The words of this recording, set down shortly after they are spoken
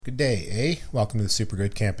Good day, eh? Welcome to the Super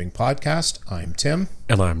Good Camping Podcast. I'm Tim.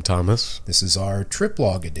 And I'm Thomas. This is our trip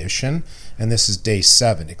log edition, and this is day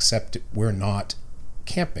 7, except we're not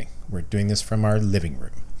camping. We're doing this from our living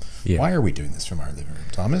room. Yeah. Why are we doing this from our living room,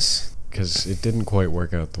 Thomas? Because it didn't quite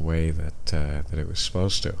work out the way that it was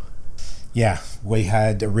supposed to. Yeah, we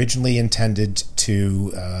had originally intended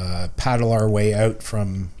to paddle our way out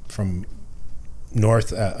from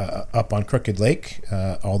north up on Crooked Lake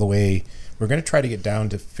all the way. We're going to try to get down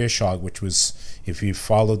to Fishhog, which was, if you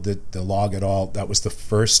followed the log at all, that was the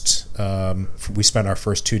first, we spent our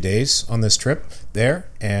first 2 days on this trip there,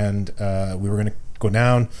 and we were going to go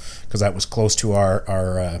down because that was close to our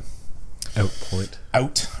Out point.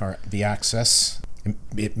 the access.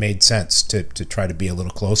 It made sense to try to be a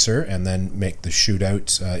little closer and then make the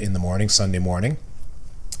shootout in the morning, Sunday morning.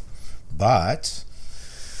 But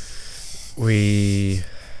we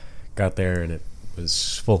got there and it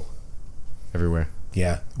was full everywhere.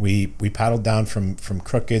 Yeah, we paddled down from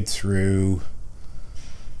Crooked through,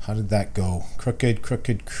 how did that go?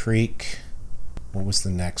 Crooked Creek. What was the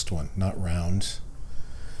next one? Not Round.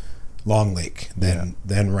 Long Lake. Then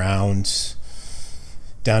Round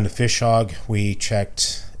down to Fishhog. We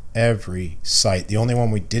checked every site. The only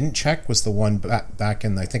one we didn't check was the one back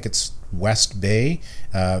in, I think it's West Bay,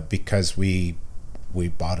 because we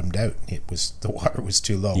bottomed out. The water was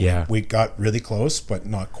too low. Yeah. We got really close, but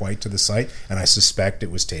not quite to the site, and I suspect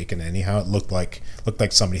it was taken anyhow. It looked like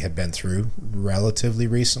somebody had been through relatively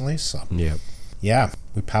recently. So yeah,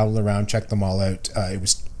 we paddled around, checked them all out. It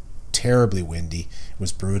was terribly windy. It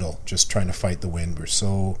was brutal, just trying to fight the wind. We're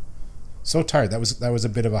so tired. That was a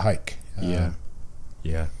bit of a hike. Yeah.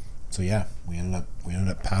 So yeah, we ended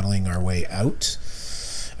up paddling our way out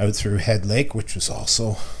through Head Lake, which was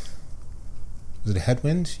also. Was it a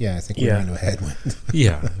headwind? Yeah, I think we went into a headwind.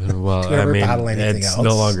 Yeah. Well, I mean, it's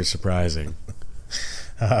no longer surprising.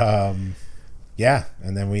 Yeah,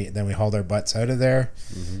 and then we hauled our butts out of there.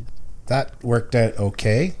 Mm-hmm. That worked out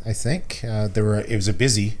okay, I think. It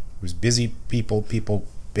was busy people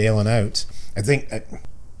bailing out. I think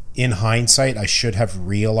in hindsight, I should have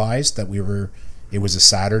realized that it was a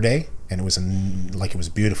Saturday and it was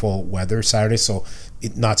beautiful weather Saturday, so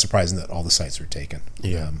not surprising that all the sites were taken.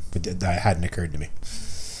 Yeah, but that hadn't occurred to me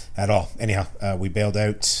at all. Anyhow, we bailed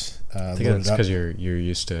out. I think that's because you're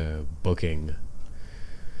used to booking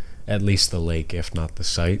at least the lake, if not the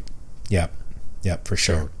site. Yeah, for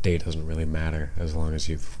sure. So date doesn't really matter as long as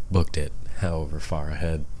you've booked it, however far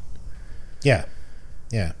ahead. Yeah.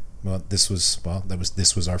 Well, this was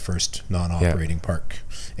our first non-operating park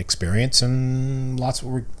experience, and lots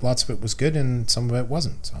of it was good, and some of it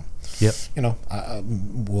wasn't. So,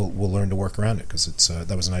 we'll learn to work around it because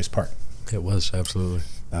that was a nice park. It was, absolutely.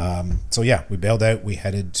 So yeah, we bailed out. We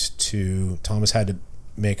headed to. Thomas had to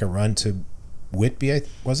make a run to Whitby,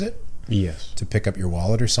 was it? Yes. To pick up your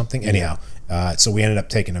wallet or something. Anyhow, so we ended up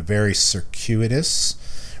taking a very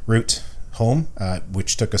circuitous route home,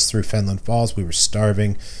 which took us through Fenland Falls. We were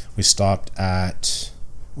starving. We stopped at,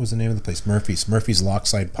 what was the name of the place? Murphy's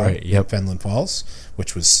Lockside Pub in Fenland Falls,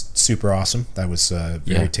 which was super awesome. That was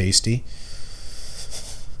very tasty.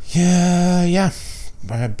 Yeah.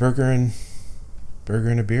 I had burger and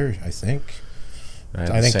a beer, I think.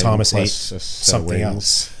 I think Thomas ate something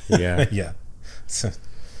else. Yeah. Yeah. So,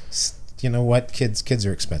 you know what? Kids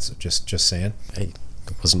are expensive. Just saying. Hey,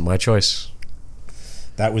 it wasn't my choice.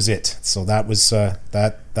 That was it. So that was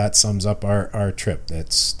that sums up our trip.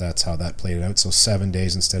 That's how that played out. So 7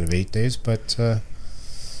 days instead of 8 days, but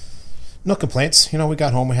no complaints. We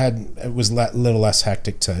got home. It was a little less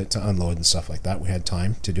hectic to unload and stuff like that. We had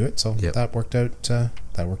time to do it, so that worked out.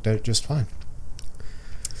 That worked out just fine.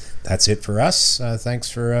 That's it for us.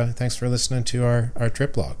 Thanks for listening to our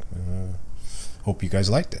trip log. Hope you guys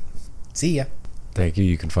liked it. See ya. Thank you.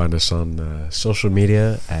 You can find us on social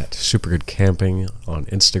media at Supergood Camping on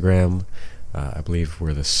Instagram. I believe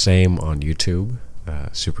we're the same on YouTube,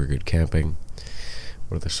 Supergood Camping.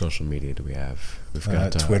 What other social media do we have? We've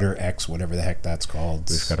got Twitter, X, whatever the heck that's called.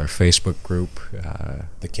 We've got our Facebook group.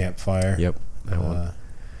 The Campfire. Yep, that one.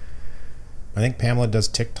 I think Pamela does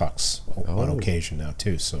TikToks on occasion now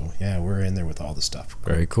too. So yeah, we're in there with all the stuff.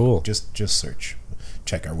 Very cool. Just search.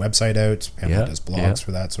 Check our website out. Pamela does blogs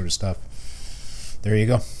for that sort of stuff. There you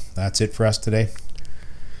go. That's it for us today.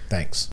 Thanks.